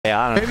Yeah,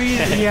 I don't know.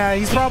 Maybe, yeah,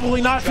 he's probably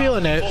not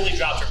feeling it.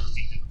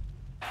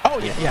 Oh,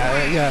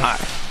 yeah.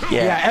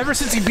 Yeah, ever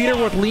since he beat her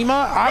with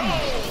Lima,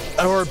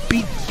 or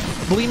beat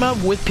Lima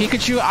with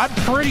Pikachu, I'm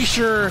pretty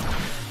sure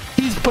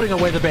he's putting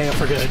away the Bayo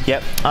for good.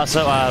 Yep.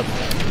 Also,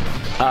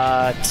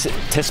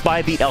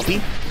 T-Spy beat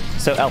LP,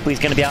 so LP's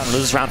going to be out and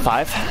lose round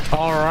 5.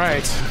 All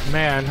right,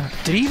 man.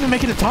 Did he even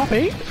make it to top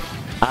 8? No.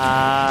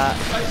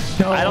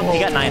 I don't think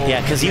he got 9th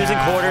yet, because he was in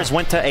quarters,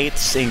 went to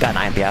 8s, and got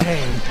 9th, yeah.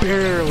 Dang,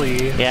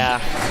 barely.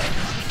 Yeah.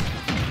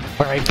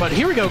 All right, but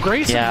here we go.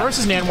 Grayson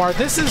versus Nanoir.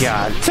 This is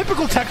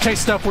typical tech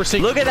chase stuff we're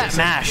seeing. Look at that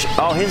mash.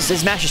 Oh,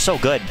 his mash is so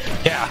good.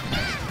 Yeah.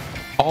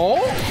 Oh?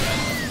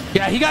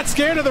 Yeah, he got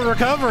scared of the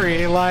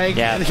recovery. Like,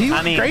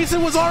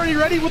 Grayson was already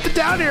ready with the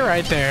down air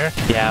right there.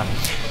 Yeah.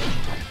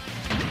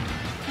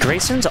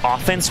 Grayson's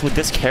offense with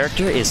this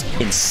character is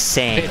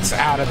insane. It's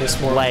out of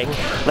this world. Like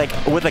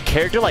with a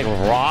character like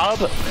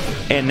Rob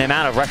and the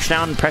amount of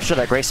rushdown pressure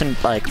that Grayson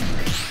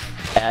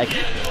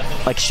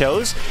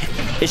shows,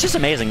 it's just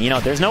amazing. You know,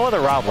 there's no other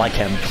Rob like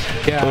him.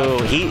 Yeah.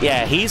 Ooh,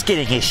 he's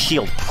getting his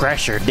shield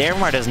pressured.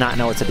 Nanoir does not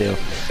know what to do.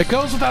 It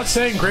goes without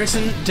saying,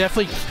 Grayson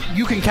definitely,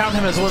 you can count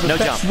him as one of the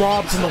best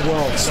Robs in the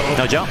world. So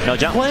no jump.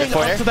 Playing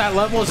up to that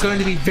level is going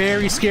to be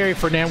very scary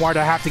for Nanoir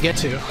to have to get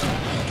to.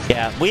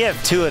 Yeah, we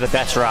have 2 of the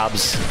best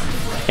Robs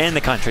in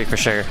the country for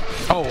sure.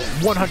 Oh,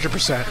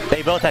 100%.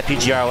 They both have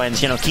PGR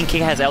wins. You know, King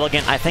King has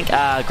Elegant. I think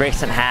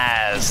Grayson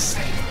has...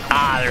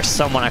 there's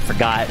someone I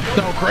forgot.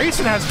 No,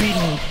 Grayson has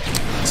beaten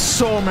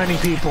so many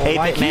people.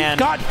 Like, he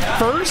got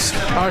first,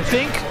 I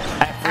think,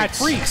 at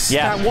Freaks.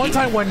 Yeah. At one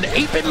time when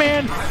 8-Bit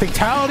Man,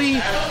 Fatality,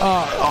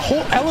 a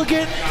whole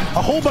Elegant,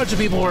 a whole bunch of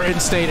people were in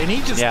state, and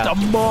he just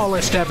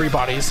demolished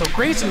everybody. So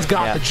Grayson's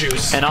got the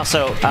juice. And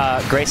also,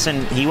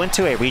 Grayson, he went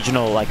to a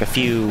regional like a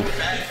few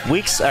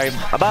weeks, or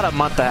about a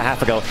month and a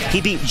half ago.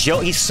 He beat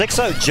he's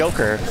 6-0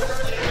 Joker.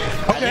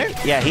 Okay.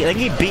 I think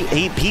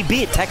he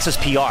beat Texas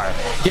PR.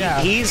 Yeah.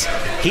 He's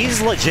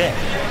legit.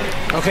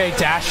 Okay,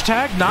 dash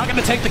attack. Not going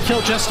to take the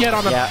kill just yet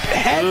on a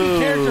heavy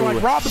character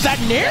like Rob, but that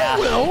Nair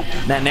will.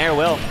 That Nair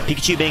will.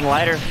 Pikachu being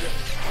lighter.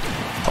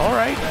 All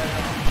right.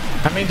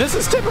 I mean, this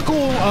is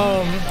typical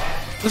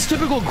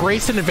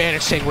Grayson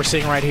advantage take we're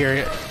seeing right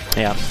here.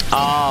 Yeah.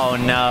 Oh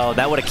no,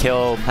 that would have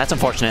killed. That's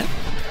unfortunate.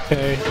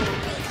 Okay.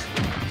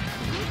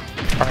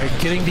 All right,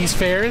 getting these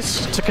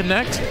fairs to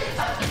connect.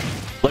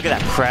 Look at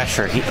that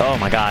pressure. Oh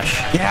my gosh.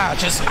 Yeah,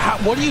 just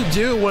what do you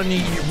do when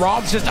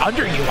Rob's just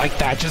under you like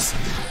that? Just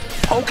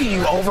poking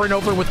you over and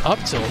over with up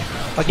tilt.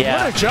 Like, you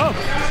want to jump.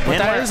 But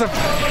that is a...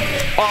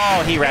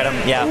 Oh, he read him.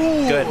 Yeah,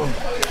 good.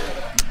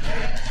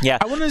 Yeah.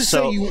 I wouldn't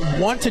say you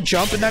want to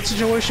jump in that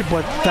situation,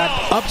 but that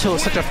up tilt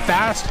is such a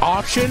fast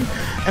option.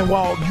 And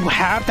while you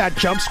have that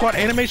jump squat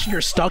animation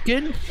you're stuck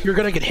in, you're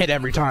going to get hit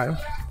every time.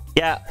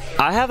 Yeah,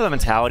 I have the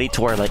mentality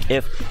to where, like,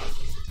 if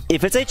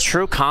it's a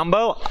true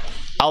combo,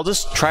 I'll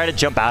just try to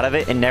jump out of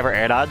it and never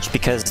air dodge,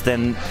 because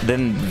then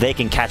they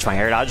can catch my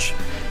air dodge.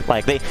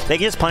 Like, they can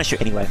just punish you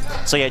anyway.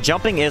 So yeah,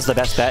 jumping is the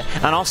best bet.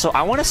 And also,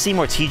 I want to see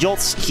more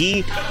T-jolts.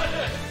 He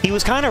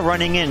was kind of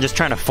running in, just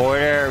trying to forward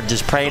air,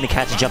 just praying to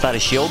catch a jump out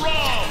of shield,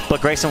 but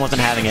Grayson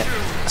wasn't having it.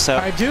 So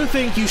I do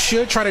think you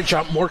should try to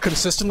jump more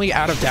consistently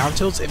out of down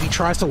tilts if he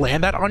tries to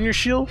land that on your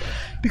shield,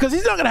 because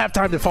he's not going to have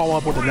time to follow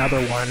up with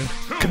another one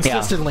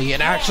consistently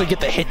and actually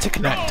get the hit to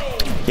connect.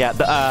 Yeah,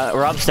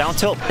 Rob's down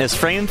tilt is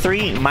frame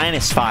 3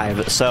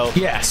 -5, so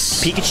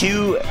yes,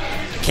 Pikachu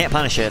can't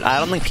punish it. I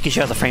don't think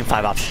Pikachu has a frame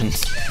 5 option.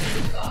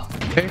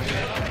 Okay.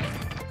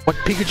 What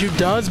Pikachu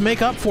does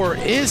make up for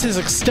is his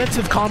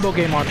extensive combo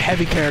game on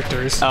heavy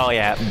characters. Oh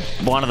yeah,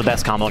 one of the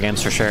best combo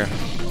games for sure.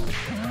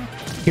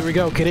 Here we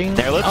go, getting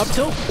up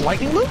tilt,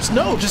 lightning loops?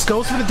 No, just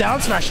goes for the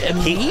down smash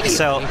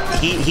immediately.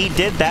 He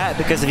did that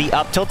because if he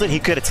up tilted, he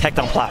could have teched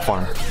on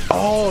platform.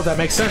 Oh, that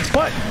makes sense.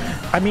 But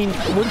I mean,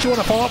 wouldn't you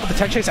want to follow up with the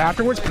tech chase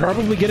afterwards?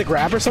 Probably get a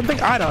grab or something?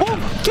 I don't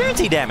know.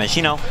 Guaranteed damage,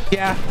 you know.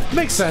 Yeah,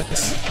 makes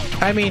sense.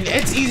 I mean,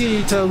 it's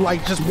easy to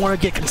like just want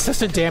to get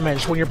consistent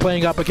damage when you're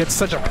playing up against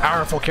such a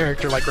powerful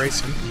character like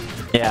Grayson.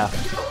 Yeah.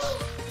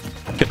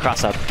 Good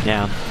cross up,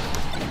 yeah.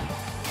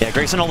 Yeah,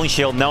 Grayson only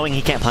shield, knowing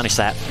he can't punish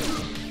that.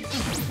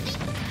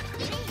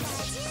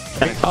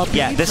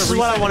 Yeah, this is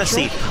what I want to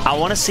see. I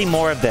want to see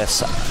more of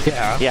this.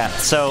 Yeah. Yeah,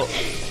 so...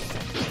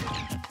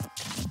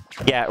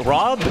 Yeah,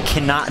 Rob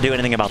cannot do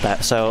anything about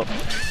that. So,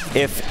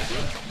 if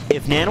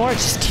Nanoir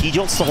just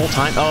T-jolts the whole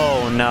time...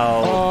 Oh,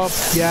 no.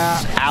 Oh,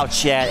 yeah.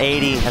 Ouch, yeah,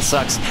 80. That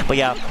sucks. But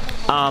yeah,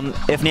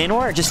 if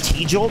Nanoir just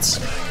T-jolts,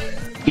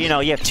 you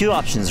know, you have 2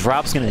 options.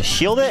 Rob's going to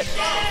shield it,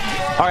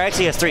 or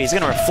actually he has 3. He's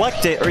going to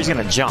reflect it, or he's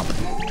going to jump.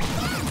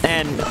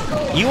 And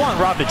you want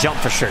Rob to jump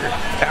for sure.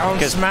 Down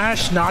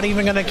smash, not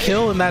even going to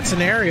kill in that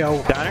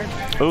scenario. Downer?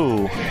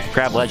 Ooh,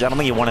 grab ledge. I don't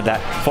think you wanted that.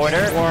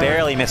 Forwarder,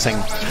 barely missing.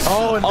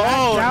 Oh, and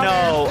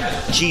no.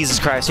 Jesus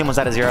Christ, he almost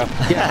had a 0.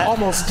 Yeah,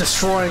 almost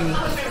destroying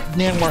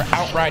Nanoir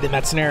outright in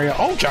that scenario.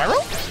 Oh, gyro?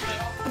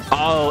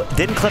 Oh,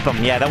 didn't clip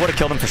him. Yeah, that would have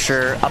killed him for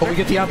sure. Oh, we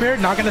get the up air,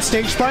 not going to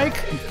stage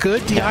spike.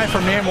 Good DI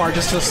from Nanoir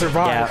just to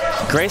survive.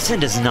 Yeah,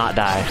 Grayson does not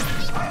die.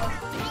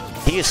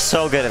 He is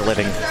so good at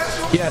living.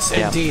 Yes,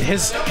 indeed.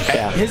 His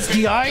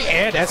DI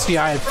and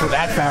SDI, for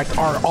that fact,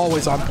 are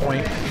always on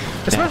point.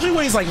 Especially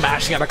when he's like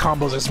mashing out of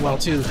combos as well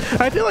too.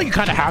 I feel like you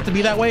kind of have to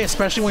be that way,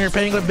 especially when you're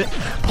playing a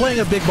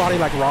big body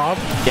like Rob.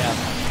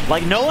 Yeah,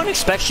 like no one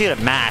expects you to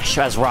mash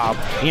as Rob.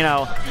 You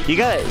know, you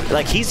got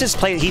like he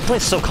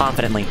plays so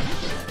confidently.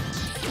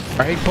 All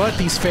right, but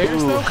these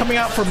fairs though coming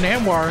out from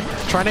Nanoir,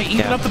 trying to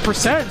even up the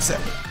percents.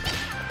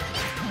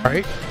 All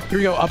right, here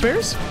we go, up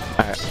airs.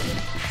 All right.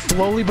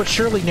 Slowly but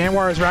surely,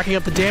 Nanoir is racking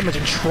up the damage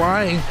and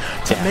trying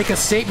to make a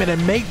statement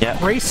and make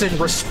Grayson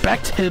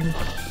respect him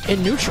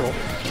in neutral.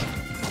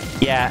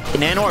 Yeah,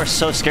 Nanoir is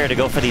so scared to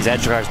go for these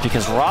edge guards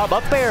because Rob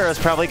up air is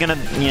probably gonna,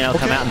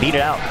 come out and beat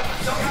it out.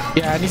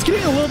 Yeah, and he's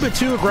getting a little bit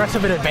too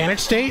aggressive in advantage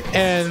state,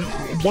 and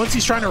once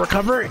he's trying to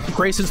recover,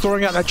 Grayson's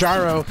throwing out that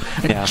gyro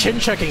and chin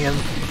checking him.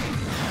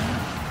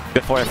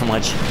 Good for it from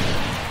ledge.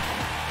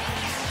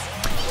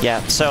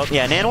 Yeah, so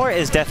Nanoir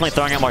is definitely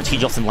throwing out more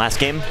T-Jolts than last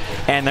game,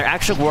 and they're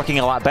actually working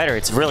a lot better.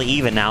 It's really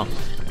even now.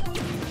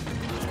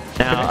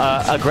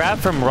 Now, a grab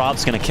from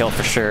Rob's going to kill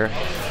for sure.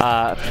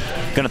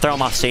 Going to throw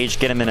him off stage,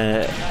 get him in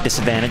a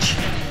disadvantage.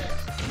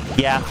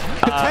 Yeah.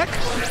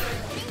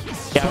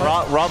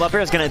 Rob up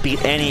air is going to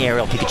beat any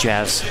aerial Pikachu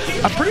has.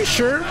 I'm pretty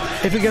sure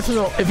if he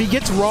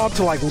gets Rob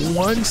to like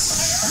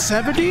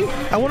 170,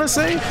 I want to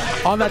say,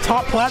 on that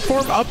top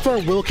platform, up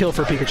throw will kill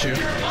for Pikachu.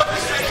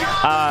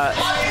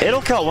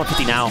 It'll kill at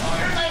 150 now.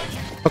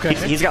 Okay.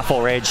 He's got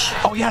full rage.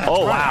 Oh yeah, that's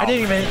right. Wow. I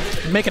didn't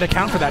even make an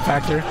account for that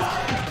factor.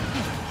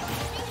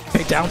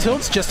 Okay, down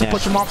tilts just to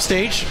push him off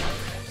stage.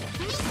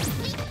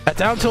 That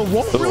down tilt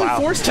won't really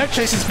force tech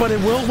chases, but it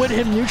will win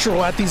him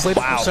neutral at these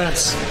later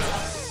percents.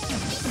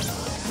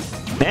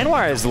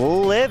 Nanoir is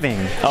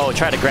living. Oh,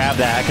 try to grab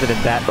that. I could have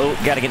been bad. Oh,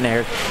 gotta get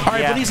nared. All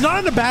right, but he's not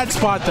in a bad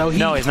spot though.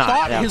 No, he's not.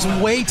 Thought his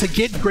way to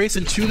get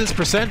Grayson to this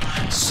percent,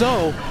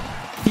 so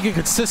he can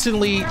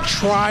consistently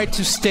try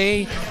to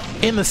stay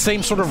in the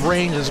same sort of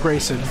range as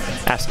Grayson.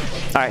 All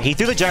right, he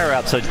threw the gyro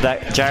up, so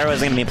that gyro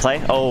isn't gonna be in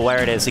play. Oh,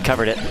 there it is. He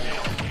covered it.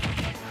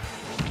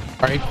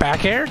 All right,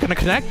 back air, gonna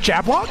connect,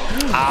 jab block.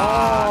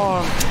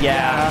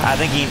 Yeah. I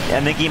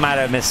think he might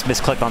have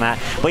misclicked on that.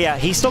 But yeah,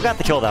 he still got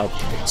the kill though.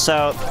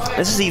 So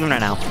this is even right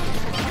now.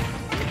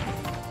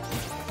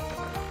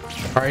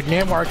 All right,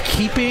 Nanoir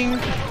keeping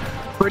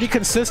pretty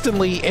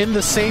consistently in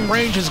the same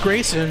range as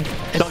Grayson.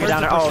 Don't get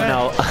down there. Oh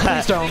no.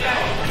 Please don't.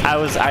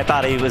 I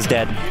thought he was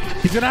dead.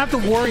 He's gonna have to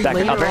worry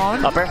later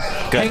on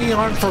hanging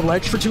on for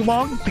ledge for too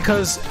long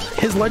because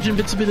his ledge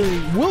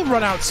invincibility will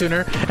run out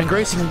sooner and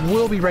Grayson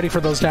will be ready for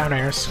those down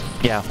airs.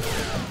 Yeah.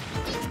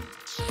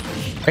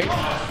 Right.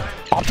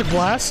 Optic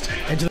blast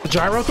into the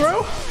gyro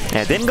throw.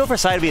 Yeah, didn't go for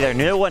side B there.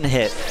 Knew it wasn't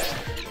hit.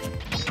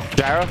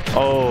 Gyro.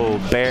 Oh,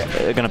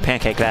 gonna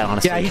pancake that,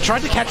 honestly. Yeah, he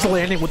tried to catch the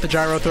landing with the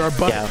gyro throw,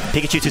 but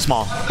Pikachu too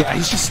small. Yeah,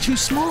 he's just too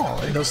small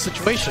in those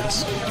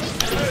situations.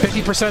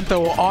 50%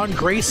 though on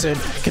Grayson.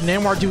 Can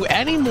Nanoir do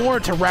any more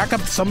to rack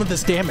up some of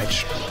this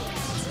damage?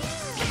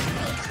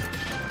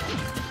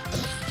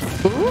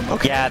 Ooh,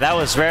 okay. Yeah, that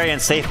was very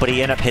unsafe, but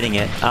he ended up hitting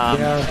it.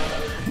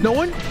 No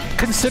one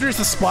considers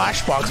the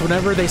splash box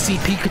whenever they see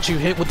Pikachu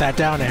hit with that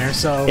down air,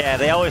 so... Yeah,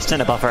 they always tend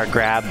to buffer a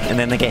grab, and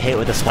then they get hit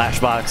with the splash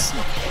box.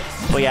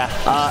 But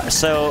yeah,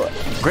 so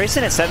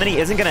Grayson at 70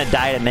 isn't going to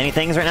die to many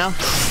things right now.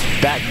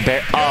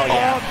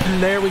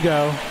 There we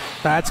go.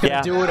 That's going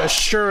to do it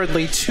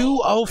assuredly.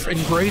 2-0 in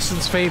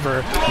Grayson's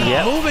favor.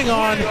 Yep. Moving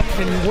on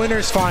in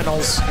winners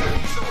finals.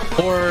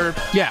 Or,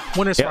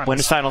 winners finals.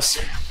 Winners finals.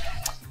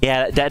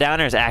 Yeah, that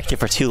down air is active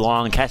for too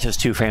long and catches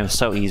 2 frames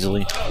so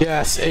easily.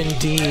 Yes,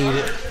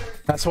 indeed.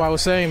 That's what I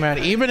was saying, man.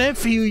 Even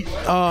if he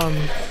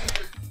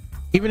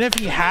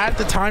had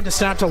the time to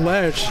snap to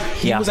ledge,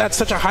 he was at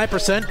such a high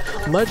percent,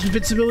 ledge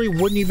invincibility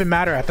wouldn't even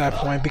matter at that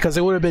point because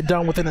it would have been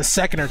done within a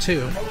second or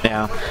two.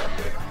 Yeah.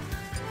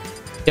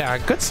 Yeah,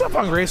 good stuff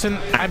on Grayson.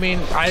 I mean,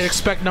 I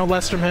expect no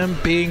less from him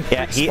being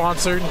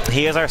sponsored.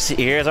 He is our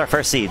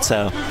first seed,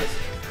 so.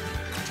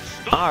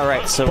 All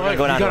right, so we're gonna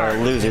go down to our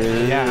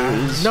losers. Yeah.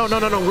 No.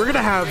 We're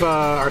gonna have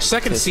our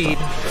second seed,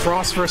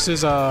 Frost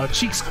versus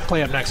Cheeks,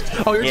 play up next.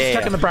 Oh, you're just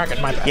checking the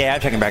bracket. My bad. Yeah, I'm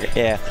checking bracket.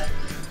 Yeah.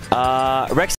 Rex.